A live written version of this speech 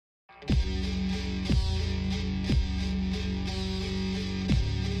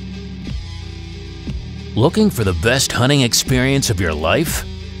Looking for the best hunting experience of your life?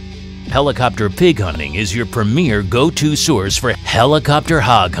 Helicopter Pig Hunting is your premier go-to source for helicopter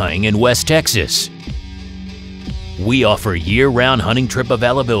hog hunting in West Texas. We offer year-round hunting trip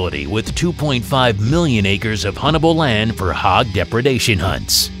availability with 2.5 million acres of huntable land for hog depredation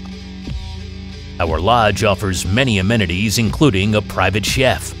hunts. Our lodge offers many amenities including a private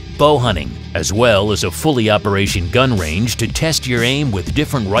chef, bow hunting, as well as a fully operation gun range to test your aim with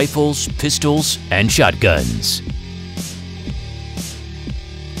different rifles, pistols, and shotguns.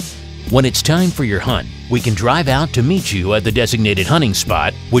 When it's time for your hunt, we can drive out to meet you at the designated hunting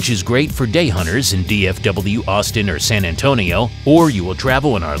spot, which is great for day hunters in DFW, Austin, or San Antonio, or you will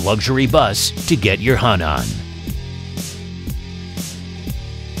travel in our luxury bus to get your hunt on.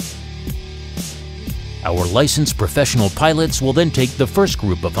 Our licensed professional pilots will then take the first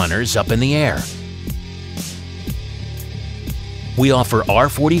group of hunters up in the air. We offer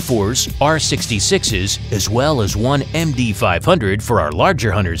R44s, R66s, as well as one MD500 for our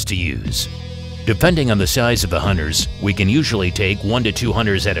larger hunters to use. Depending on the size of the hunters, we can usually take 1 to 2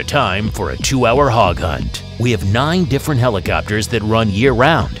 hunters at a time for a 2-hour hog hunt. We have 9 different helicopters that run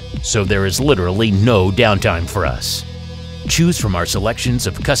year-round, so there is literally no downtime for us. Choose from our selections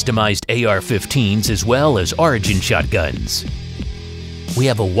of customized AR-15s as well as Origin shotguns. We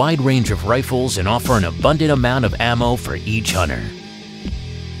have a wide range of rifles and offer an abundant amount of ammo for each hunter.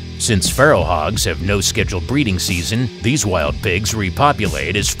 Since feral hogs have no scheduled breeding season, these wild pigs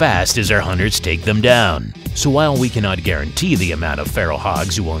repopulate as fast as our hunters take them down. So while we cannot guarantee the amount of feral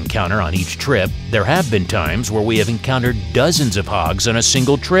hogs you will encounter on each trip, there have been times where we have encountered dozens of hogs on a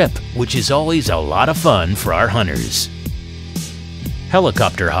single trip, which is always a lot of fun for our hunters.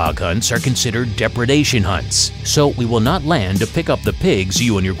 Helicopter hog hunts are considered depredation hunts, so we will not land to pick up the pigs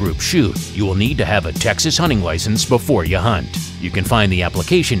you and your group shoot. You will need to have a Texas hunting license before you hunt. You can find the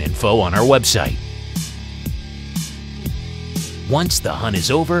application info on our website. Once the hunt is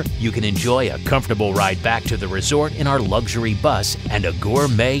over, you can enjoy a comfortable ride back to the resort in our luxury bus and a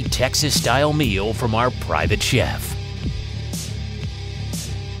gourmet Texas-style meal from our private chef.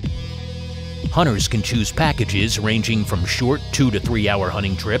 Hunters can choose packages ranging from short 2 to 3 hour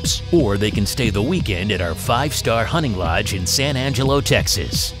hunting trips, or they can stay the weekend at our 5-star hunting lodge in San Angelo,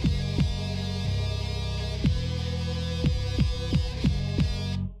 Texas.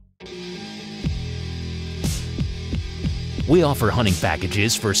 We offer hunting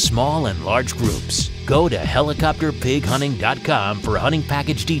packages for small and large groups. Go to helicopterpighunting.com for hunting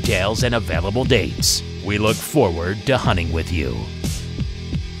package details and available dates. We look forward to hunting with you.